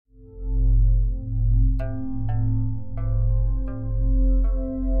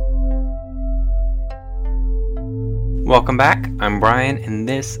Welcome back, I'm Brian, and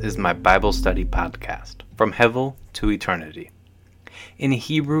this is my Bible study podcast, From Hevel to Eternity. In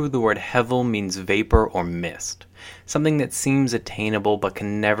Hebrew, the word hevel means vapor or mist, something that seems attainable but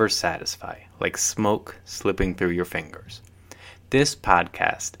can never satisfy, like smoke slipping through your fingers. This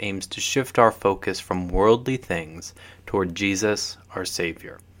podcast aims to shift our focus from worldly things toward Jesus, our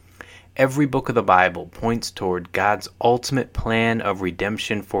Savior. Every book of the Bible points toward God's ultimate plan of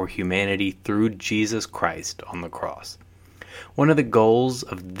redemption for humanity through Jesus Christ on the cross. One of the goals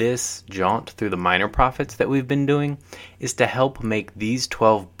of this jaunt through the minor prophets that we've been doing is to help make these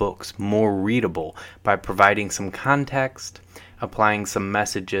 12 books more readable by providing some context, applying some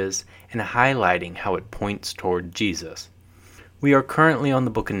messages, and highlighting how it points toward Jesus. We are currently on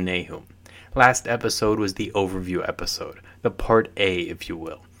the book of Nahum. Last episode was the overview episode, the part A, if you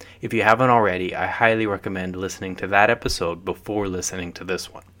will. If you haven't already, I highly recommend listening to that episode before listening to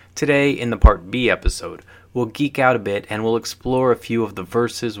this one. Today, in the part B episode, we'll geek out a bit and we'll explore a few of the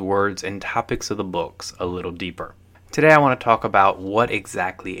verses, words, and topics of the books a little deeper. Today I want to talk about what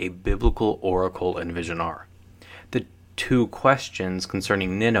exactly a biblical oracle and vision are. The two questions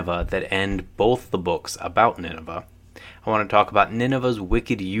concerning Nineveh that end both the books about Nineveh. I want to talk about Nineveh's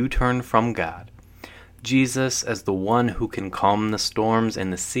wicked U-turn from God, Jesus as the one who can calm the storms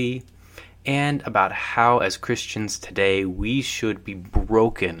and the sea, and about how as Christians today we should be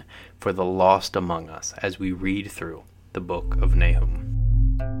broken for the lost among us as we read through the book of Nahum.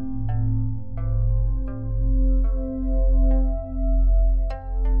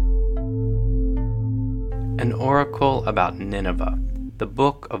 An oracle about Nineveh, the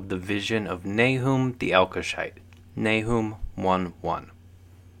book of the vision of Nahum the Elkoshite, Nahum 1:1.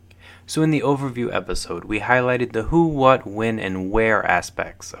 So in the overview episode, we highlighted the who, what, when, and where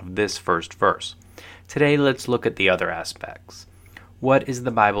aspects of this first verse. Today, let's look at the other aspects. What is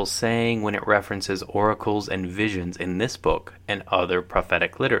the Bible saying when it references oracles and visions in this book and other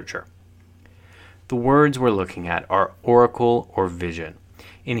prophetic literature? The words we're looking at are oracle or vision.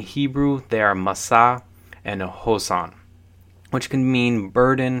 In Hebrew, they are masah and hosan, which can mean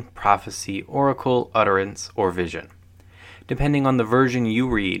burden, prophecy, oracle, utterance, or vision. Depending on the version you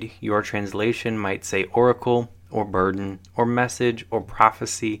read, your translation might say oracle, or burden, or message, or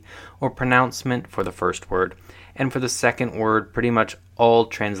prophecy, or pronouncement for the first word, and for the second word, pretty much all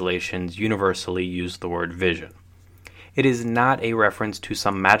translations universally use the word vision. It is not a reference to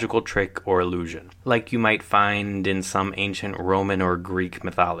some magical trick or illusion, like you might find in some ancient Roman or Greek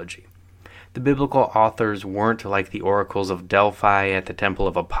mythology. The biblical authors weren't like the oracles of Delphi at the Temple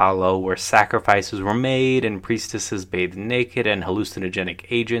of Apollo, where sacrifices were made and priestesses bathed naked and hallucinogenic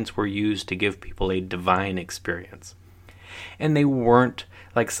agents were used to give people a divine experience. And they weren't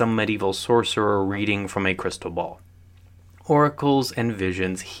like some medieval sorcerer reading from a crystal ball. Oracles and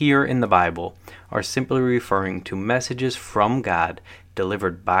visions here in the Bible are simply referring to messages from God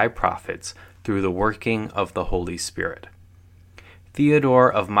delivered by prophets through the working of the Holy Spirit. Theodore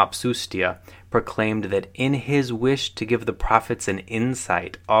of Mopsuestia proclaimed that in his wish to give the prophets an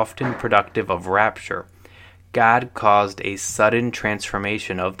insight often productive of rapture, God caused a sudden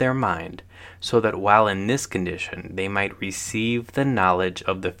transformation of their mind so that while in this condition they might receive the knowledge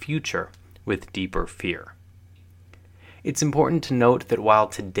of the future with deeper fear. It's important to note that while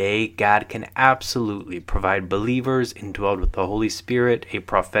today God can absolutely provide believers indwelled with the Holy Spirit a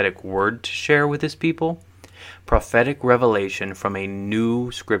prophetic word to share with his people, prophetic revelation from a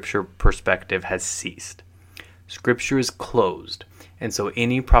new Scripture perspective has ceased. Scripture is closed, and so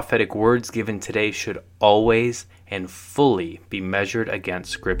any prophetic words given today should always and fully be measured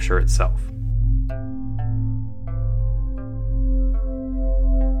against Scripture itself.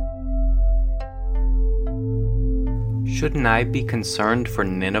 Shouldn't I be concerned for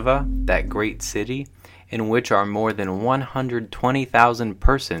Nineveh, that great city, in which are more than 120,000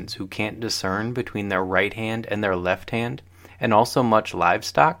 persons who can't discern between their right hand and their left hand, and also much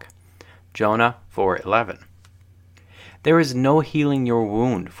livestock? Jonah 4:11. There is no healing your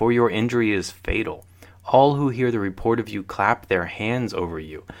wound, for your injury is fatal. All who hear the report of you clap their hands over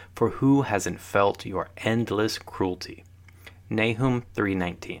you, for who hasn't felt your endless cruelty? Nahum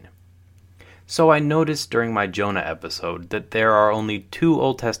 3:19. So I noticed during my Jonah episode that there are only 2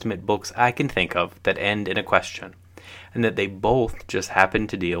 Old Testament books I can think of that end in a question, and that they both just happen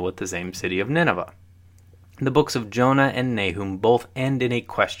to deal with the same city of Nineveh. The books of Jonah and Nahum both end in a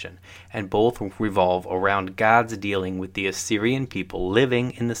question, and both revolve around God's dealing with the Assyrian people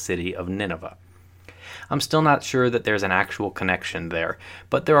living in the city of Nineveh. I'm still not sure that there's an actual connection there,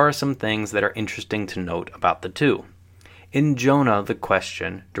 but there are some things that are interesting to note about the two. In Jonah, the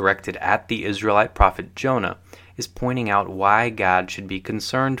question, directed at the Israelite prophet Jonah, is pointing out why God should be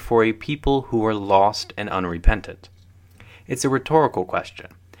concerned for a people who are lost and unrepentant. It's a rhetorical question.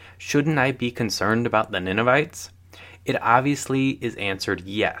 Shouldn't I be concerned about the Ninevites? It obviously is answered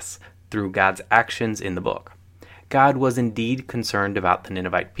yes, through God's actions in the book. God was indeed concerned about the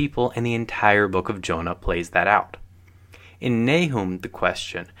Ninevite people, and the entire book of Jonah plays that out. In Nahum, the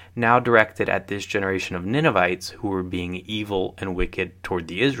question, now directed at this generation of Ninevites who were being evil and wicked toward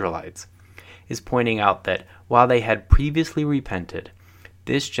the Israelites, is pointing out that while they had previously repented,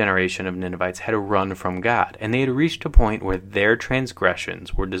 this generation of Ninevites had run from God, and they had reached a point where their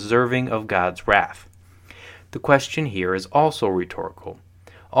transgressions were deserving of God's wrath. The question here is also rhetorical.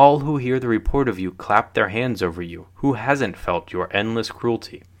 All who hear the report of you clap their hands over you. Who hasn't felt your endless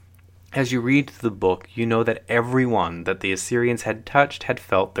cruelty? As you read through the book, you know that everyone that the Assyrians had touched had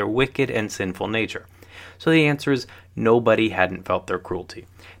felt their wicked and sinful nature. So the answer is nobody hadn't felt their cruelty.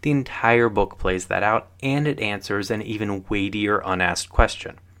 The entire book plays that out, and it answers an even weightier unasked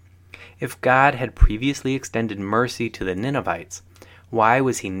question. If God had previously extended mercy to the Ninevites, why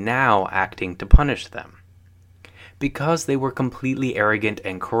was he now acting to punish them? Because they were completely arrogant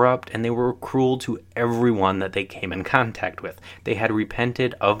and corrupt, and they were cruel to everyone that they came in contact with. They had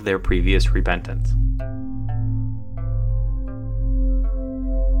repented of their previous repentance.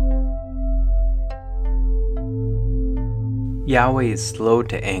 Yahweh is slow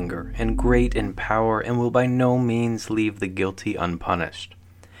to anger and great in power, and will by no means leave the guilty unpunished.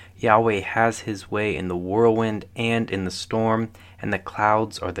 Yahweh has his way in the whirlwind and in the storm, and the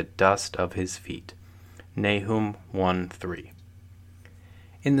clouds are the dust of his feet. Nahum 1:3.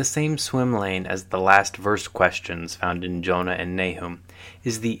 In the same swim lane as the last verse questions found in Jonah and Nahum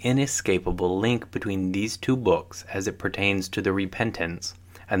is the inescapable link between these two books as it pertains to the repentance,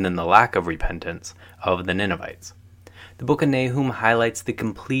 and then the lack of repentance, of the Ninevites. The book of Nahum highlights the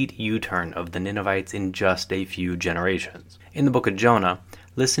complete U-turn of the Ninevites in just a few generations. In the book of Jonah,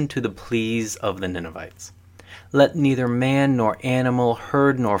 listen to the pleas of the Ninevites. Let neither man nor animal,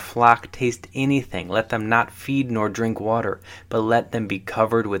 herd nor flock taste anything. Let them not feed nor drink water, but let them be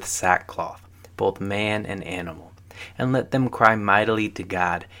covered with sackcloth, both man and animal. And let them cry mightily to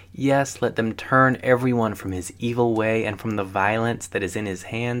God. Yes, let them turn everyone from his evil way and from the violence that is in his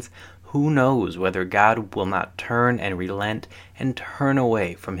hands. Who knows whether God will not turn and relent and turn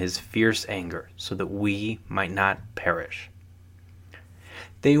away from his fierce anger, so that we might not perish.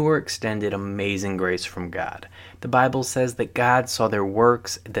 They were extended amazing grace from God. The Bible says that God saw their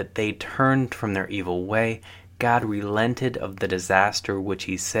works, that they turned from their evil way. God relented of the disaster which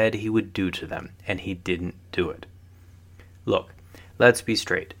he said he would do to them, and he didn't do it. Look, let's be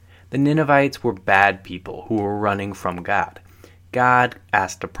straight. The Ninevites were bad people who were running from God. God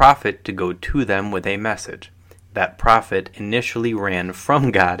asked a prophet to go to them with a message. That prophet initially ran from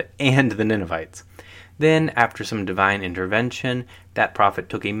God and the Ninevites. Then, after some divine intervention, that prophet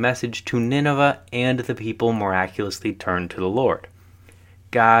took a message to Nineveh, and the people miraculously turned to the Lord.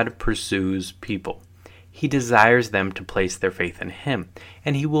 God pursues people. He desires them to place their faith in him,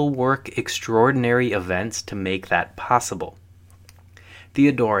 and he will work extraordinary events to make that possible.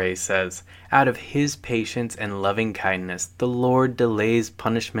 Theodore says, out of his patience and loving kindness, the Lord delays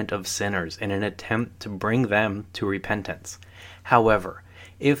punishment of sinners in an attempt to bring them to repentance. However,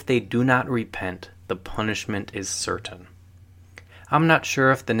 if they do not repent, the punishment is certain. I'm not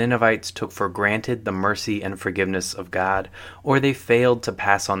sure if the Ninevites took for granted the mercy and forgiveness of God, or they failed to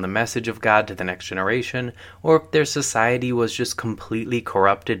pass on the message of God to the next generation, or if their society was just completely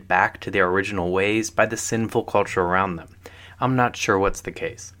corrupted back to their original ways by the sinful culture around them. I'm not sure what's the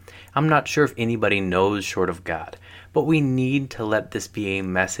case. I'm not sure if anybody knows short of God, but we need to let this be a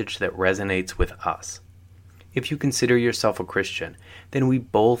message that resonates with us. If you consider yourself a Christian, then we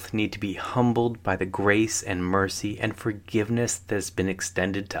both need to be humbled by the grace and mercy and forgiveness that has been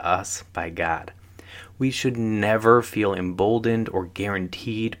extended to us by God. We should never feel emboldened or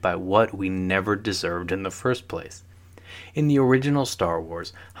guaranteed by what we never deserved in the first place. In the original Star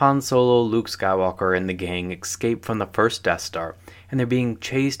Wars, Han Solo, Luke Skywalker, and the gang escape from the first Death Star, and they're being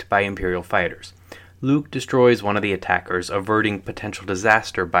chased by Imperial fighters. Luke destroys one of the attackers, averting potential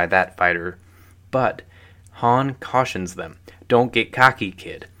disaster by that fighter, but Han cautions them, "Don't get cocky,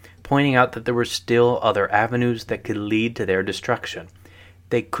 kid," pointing out that there were still other avenues that could lead to their destruction.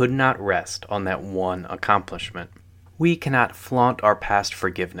 They could not rest on that one accomplishment. We cannot flaunt our past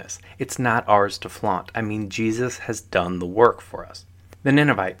forgiveness. It's not ours to flaunt. Jesus has done the work for us. The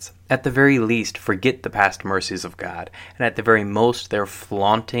Ninevites, at the very least, forget the past mercies of God, and at the very most, they're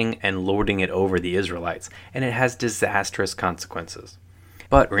flaunting and lording it over the Israelites, and it has disastrous consequences.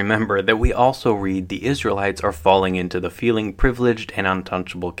 But remember that we also read the Israelites are falling into the feeling privileged and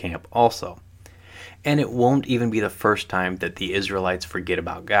untouchable camp also. And it won't even be the first time that the Israelites forget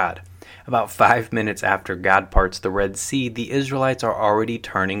about God. About 5 minutes after God parts the Red Sea, the Israelites are already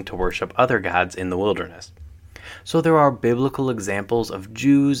turning to worship other gods in the wilderness. So there are biblical examples of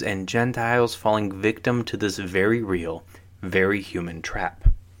Jews and Gentiles falling victim to this very real, very human trap.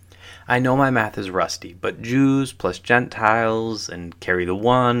 I know my math is rusty, but Jews plus Gentiles and carry the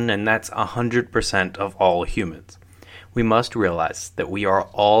one, and that's 100% of all humans. We must realize that we are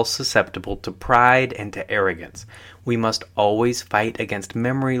all susceptible to pride and to arrogance. We must always fight against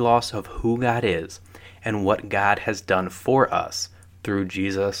memory loss of who God is and what God has done for us through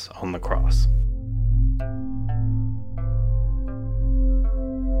Jesus on the cross.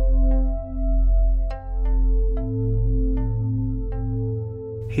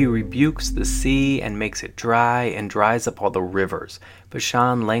 He rebukes the sea and makes it dry and dries up all the rivers.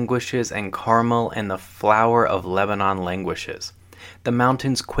 Bashan languishes and Carmel and the flower of Lebanon languishes. The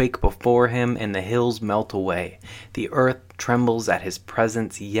mountains quake before him and the hills melt away. The earth trembles at his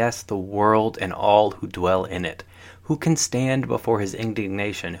presence, yes, the world and all who dwell in it. Who can stand before his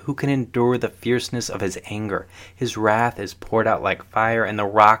indignation? Who can endure the fierceness of his anger? His wrath is poured out like fire and the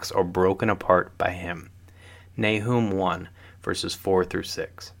rocks are broken apart by him. Nahum 1. Verses 4 through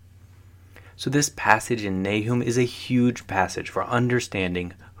 6. So this passage in Nahum is a huge passage for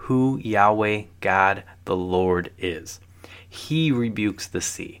understanding who Yahweh, God, the Lord is. He rebukes the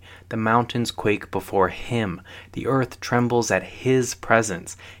sea. The mountains quake before him. The earth trembles at his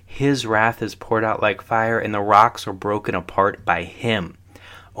presence. His wrath is poured out like fire, and the rocks are broken apart by him.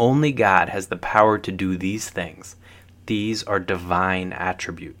 Only God has the power to do these things. These are divine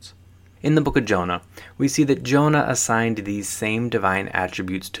attributes. In the book of Jonah, we see that Jonah assigned these same divine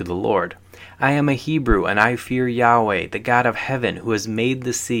attributes to the Lord. I am a Hebrew, and I fear Yahweh, the God of heaven, who has made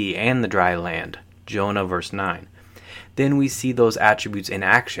the sea and the dry land. Jonah, verse 9. Then we see those attributes in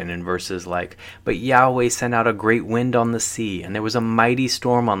action in verses like, But Yahweh sent out a great wind on the sea, and there was a mighty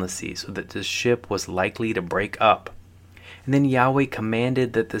storm on the sea, so that the ship was likely to break up. And then Yahweh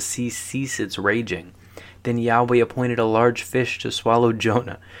commanded that the sea cease its raging. Then Yahweh appointed a large fish to swallow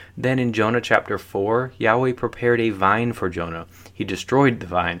Jonah. Then in Jonah chapter 4, Yahweh prepared a vine for Jonah. He destroyed the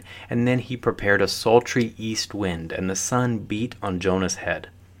vine, and then he prepared a sultry east wind, and the sun beat on Jonah's head.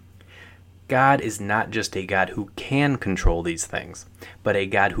 God is not just a God who can control these things, but a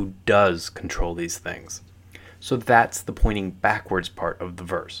God who does control these things. So that's the pointing backwards part of the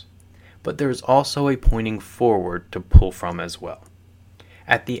verse. But there's also a pointing forward to pull from as well.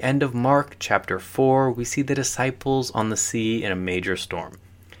 At the end of Mark chapter 4, we see the disciples on the sea in a major storm.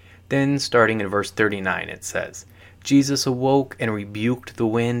 Then, starting in verse 39, it says, Jesus awoke and rebuked the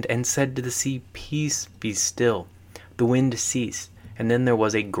wind and said to the sea, Peace, be still. The wind ceased, and then there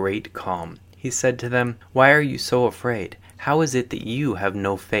was a great calm. He said to them, Why are you so afraid? How is it that you have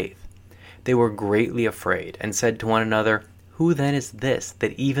no faith? They were greatly afraid and said to one another, Who then is this,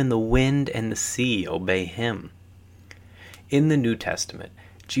 that even the wind and the sea obey him? In the New Testament,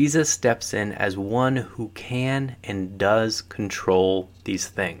 Jesus steps in as one who can and does control these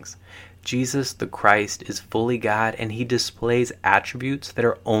things. Jesus the Christ is fully God, and he displays attributes that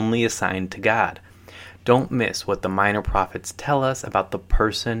are only assigned to God. Don't miss what the minor prophets tell us about the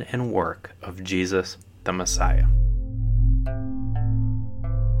person and work of Jesus the Messiah.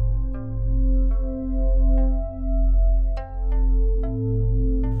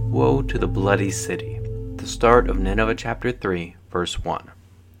 Woe to the bloody city. The start of Nineveh chapter 3, verse 1.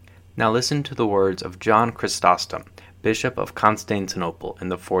 Now listen to the words of John Chrysostom, Bishop of Constantinople in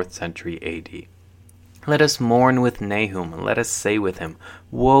the 4th century A.D. Let us mourn with Nahum, and let us say with him,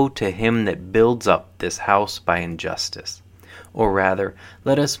 Woe to him that builds up this house by injustice. Or rather,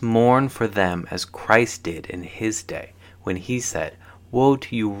 let us mourn for them as Christ did in his day, when he said, Woe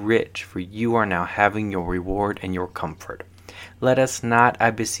to you rich, for you are now having your reward and your comfort. Let us not,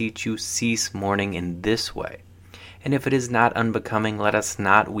 I beseech you, cease mourning in this way. And if it is not unbecoming, let us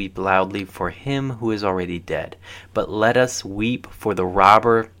not weep loudly for him who is already dead, but let us weep for the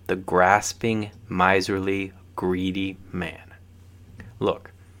robber, the grasping, miserly, greedy man.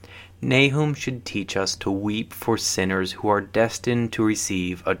 Look, Nahum should teach us to weep for sinners who are destined to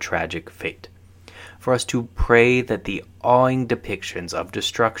receive a tragic fate. For us to pray that the awing depictions of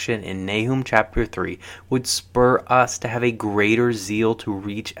destruction in Nahum chapter 3 would spur us to have a greater zeal to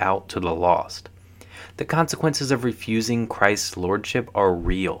reach out to the lost. The consequences of refusing Christ's lordship are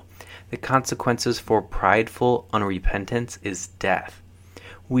real. The consequences for prideful unrepentance is death.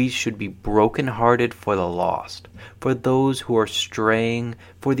 We should be brokenhearted for the lost, for those who are straying,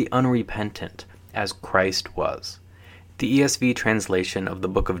 for the unrepentant, as Christ was. The ESV translation of the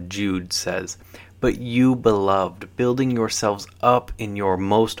book of Jude says, "But you, beloved, building yourselves up in your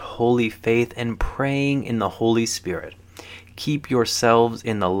most holy faith and praying in the Holy Spirit, keep yourselves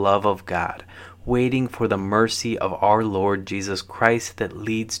in the love of God, waiting for the mercy of our Lord Jesus Christ that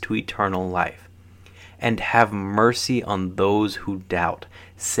leads to eternal life. And have mercy on those who doubt.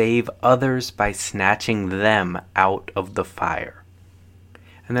 Save others by snatching them out of the fire."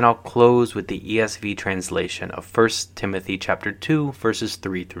 And then I'll close with the ESV translation of 1 Timothy chapter 2, verses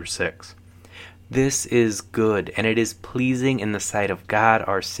 3 through 6. "This is good, and it is pleasing in the sight of God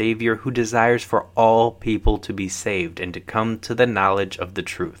our Savior, who desires for all people to be saved and to come to the knowledge of the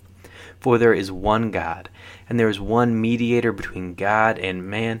truth. For there is one God, and there is one mediator between God and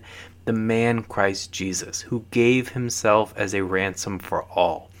man, the man Christ Jesus, who gave himself as a ransom for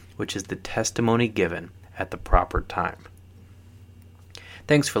all, which is the testimony given at the proper time."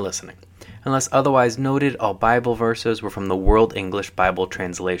 Thanks for listening. Unless otherwise noted, all Bible verses were from the World English Bible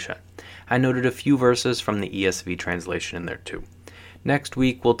Translation. I noted a few verses from the ESV translation in there too. Next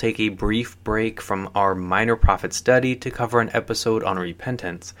week, we'll take a brief break from our Minor Prophet study to cover an episode on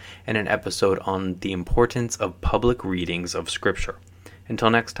repentance and an episode on the importance of public readings of Scripture. Until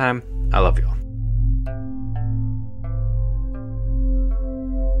next time, I love you all.